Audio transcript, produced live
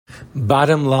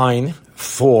Bottom line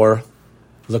for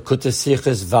Likutei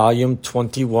Sichos, Volume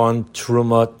 21,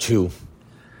 Terumah 2.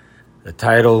 The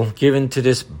title given to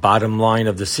this bottom line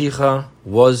of the Sicha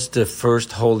was the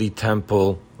first holy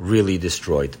temple really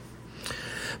destroyed?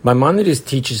 Maimonides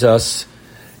teaches us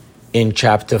in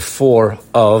chapter 4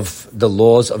 of the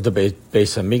laws of the Beis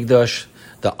Hamikdash.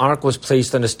 The ark was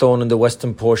placed on a stone in the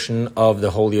western portion of the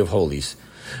Holy of Holies.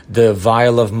 The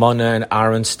vial of manna and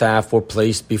Aaron's staff were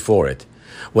placed before it.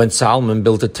 When Solomon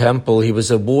built the temple, he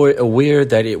was aware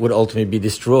that it would ultimately be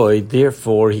destroyed.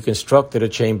 Therefore, he constructed a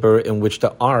chamber in which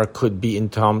the ark could be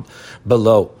entombed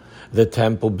below the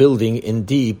temple building in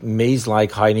deep,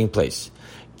 maze-like hiding place.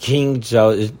 King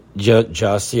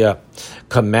Josiah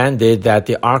commanded that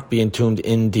the ark be entombed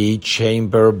in the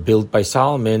chamber built by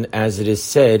Solomon, as it is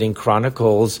said in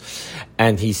Chronicles.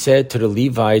 And he said to the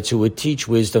Levites who would teach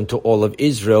wisdom to all of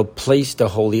Israel, place the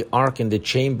holy ark in the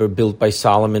chamber built by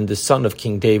Solomon, the son of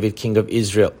King David, king of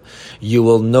Israel. You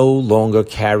will no longer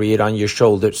carry it on your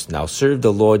shoulders. Now serve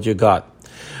the Lord your God.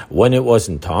 When it was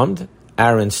entombed,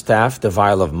 Aaron's staff, the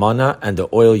vial of manna, and the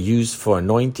oil used for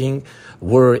anointing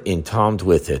were entombed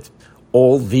with it.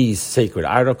 All these sacred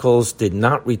articles did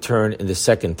not return in the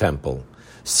second temple.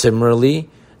 Similarly,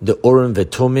 the Urim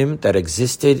Vetumim that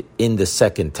existed in the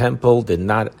second temple did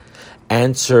not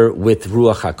answer with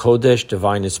Ruach HaKodesh,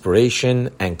 divine inspiration,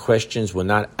 and questions were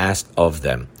not asked of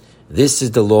them. This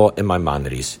is the law in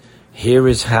Maimonides. Here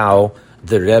is how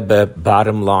the Rebbe,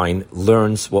 bottom line,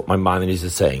 learns what Maimonides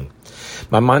is saying.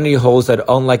 Maimonides holds that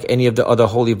unlike any of the other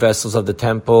holy vessels of the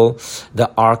temple,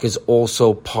 the ark is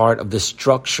also part of the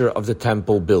structure of the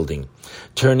temple building,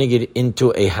 turning it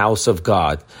into a house of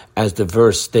God. As the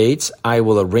verse states, I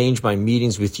will arrange my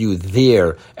meetings with you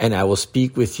there, and I will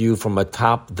speak with you from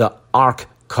atop the ark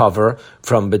cover,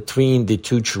 from between the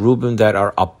two cherubim that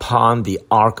are upon the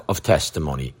ark of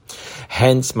testimony.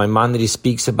 Hence, Maimonides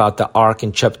speaks about the ark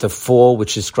in chapter 4,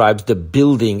 which describes the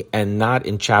building, and not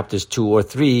in chapters 2 or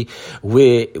 3,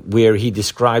 where he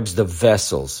describes the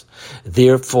vessels.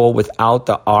 Therefore, without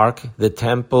the ark, the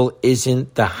temple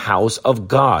isn't the house of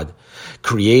God,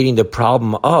 creating the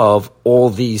problem of all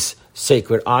these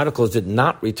sacred articles did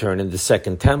not return in the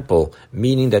second temple,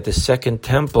 meaning that the second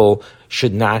temple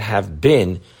should not have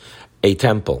been a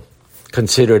temple,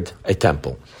 considered a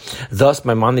temple. Thus,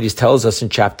 Maimonides tells us in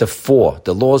chapter 4,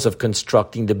 the laws of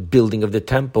constructing the building of the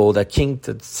temple that King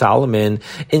Solomon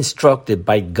instructed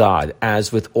by God,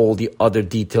 as with all the other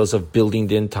details of building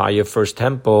the entire first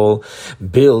temple,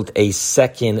 build a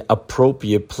second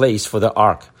appropriate place for the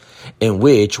ark, in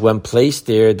which, when placed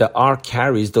there, the ark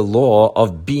carries the law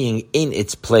of being in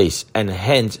its place and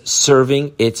hence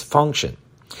serving its function.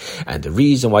 And the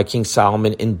reason why King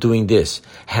Solomon, in doing this,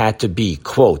 had to be,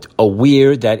 quote,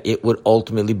 aware that it would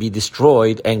ultimately be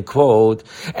destroyed, end quote,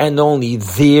 and only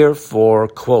therefore,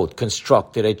 quote,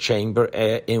 constructed a chamber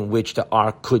in which the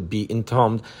ark could be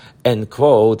entombed, end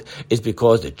quote, is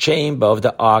because the chamber of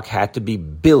the ark had to be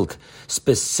built,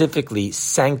 specifically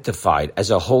sanctified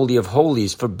as a Holy of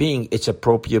Holies for being its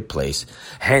appropriate place.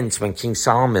 Hence, when King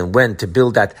Solomon went to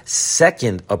build that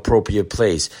second appropriate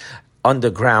place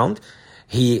underground,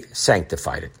 he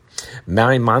sanctified it.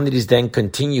 Maimonides then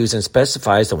continues and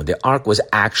specifies that when the ark was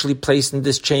actually placed in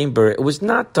this chamber, it was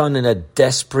not done in a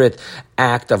desperate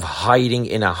act of hiding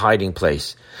in a hiding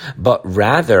place, but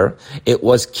rather it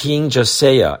was King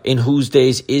Josiah, in whose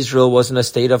days Israel was in a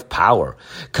state of power,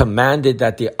 commanded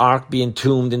that the ark be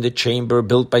entombed in the chamber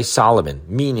built by Solomon,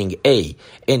 meaning A,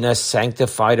 in a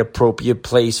sanctified appropriate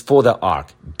place for the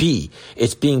ark. B,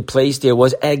 its being placed there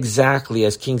was exactly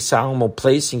as King Solomon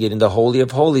placing it in the Holy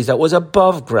of Holies that was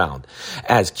above ground.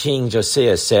 As King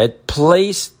Josiah said,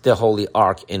 place the holy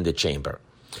ark in the chamber,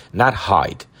 not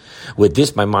hide. With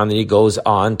this, Maimonides goes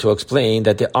on to explain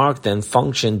that the ark then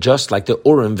functioned just like the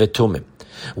Urim Vetumim,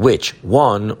 which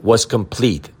one was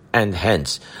complete, and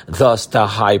hence, thus the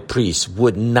high priest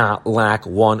would not lack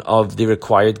one of the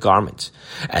required garments.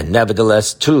 And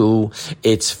nevertheless, too,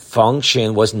 its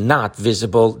function was not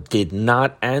visible, did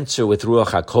not answer with Ruach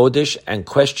HaKodesh, and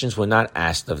questions were not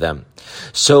asked of them.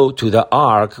 So to the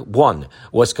ark, one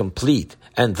was complete,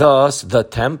 and thus the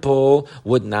temple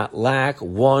would not lack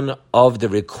one of the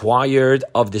required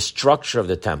of the structure of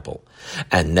the temple.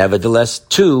 And nevertheless,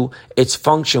 too, its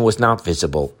function was not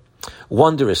visible.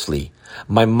 Wondrously,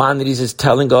 Maimonides is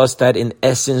telling us that in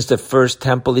essence the first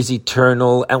temple is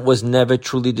eternal and was never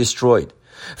truly destroyed.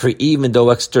 For even though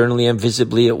externally and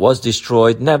visibly it was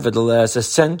destroyed, nevertheless,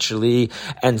 essentially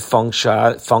and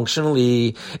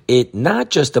functionally, it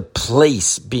not just a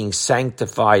place being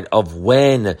sanctified of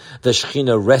when the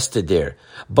Shekhinah rested there,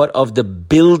 but of the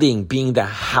building being the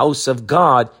house of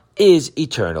God is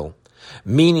eternal.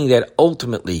 meaning that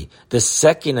ultimately the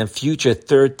second and future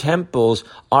third temples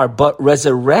are but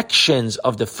resurrections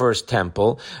of the first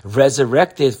temple,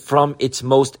 resurrected from its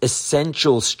most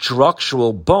essential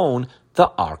structural bone, the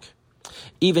ark.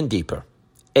 Even deeper.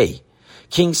 A.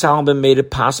 King Solomon made it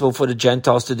possible for the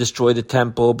Gentiles to destroy the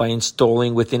temple by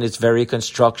installing within its very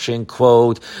construction,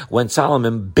 quote, when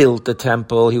Solomon built the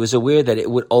temple, he was aware that it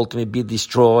would ultimately be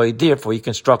destroyed, therefore he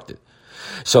constructed.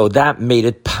 So that made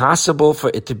it possible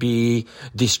for it to be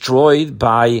destroyed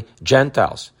by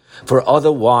Gentiles. For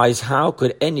otherwise, how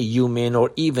could any human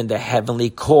or even the heavenly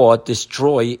court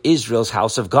destroy Israel's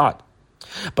house of God?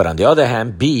 But on the other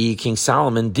hand, B, King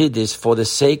Solomon did this for the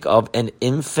sake of an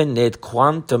infinite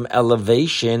quantum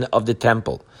elevation of the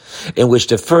temple, in which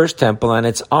the first temple and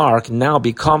its ark now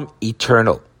become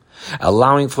eternal,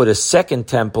 allowing for the second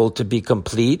temple to be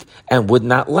complete and would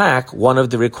not lack one of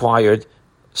the required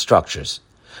structures.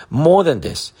 More than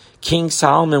this, King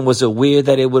Solomon was aware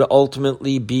that it would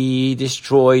ultimately be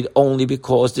destroyed only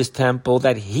because this temple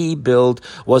that he built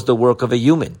was the work of a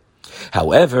human.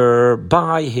 However,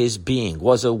 by his being,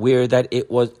 was aware that it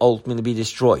would ultimately be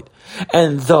destroyed.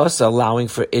 And thus, allowing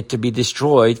for it to be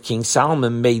destroyed, King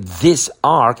Solomon made this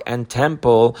ark and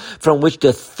temple from which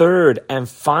the third and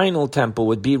final temple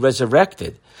would be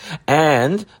resurrected.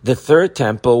 And the third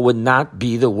temple would not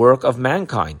be the work of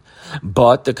mankind,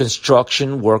 but the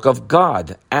construction work of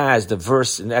God. As the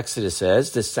verse in Exodus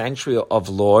says, the sanctuary of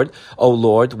Lord, O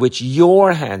Lord, which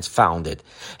your hands founded.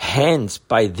 Hence,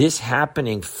 by this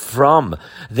happening from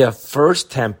the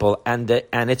first temple and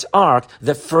its ark,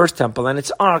 the first temple and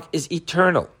its ark is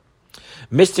eternal.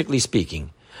 Mystically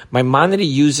speaking, Maimonides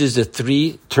uses the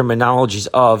three terminologies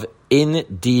of in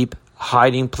deep,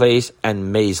 hiding place,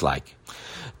 and maze-like,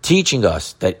 teaching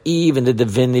us that even the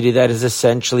divinity that is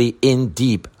essentially in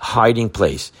deep hiding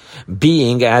place,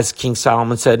 being, as King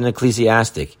Solomon said in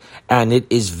Ecclesiastic, and it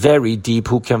is very deep,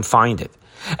 who can find it?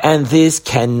 And this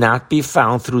cannot be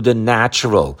found through the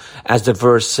natural, as the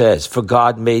verse says, for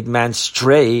God made man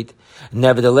straight.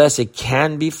 Nevertheless, it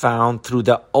can be found through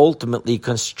the ultimately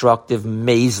constructive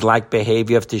maze-like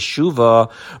behavior of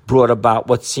teshuvah, brought about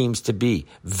what seems to be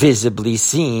visibly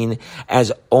seen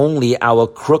as only our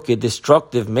crooked,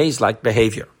 destructive maze-like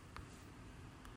behavior.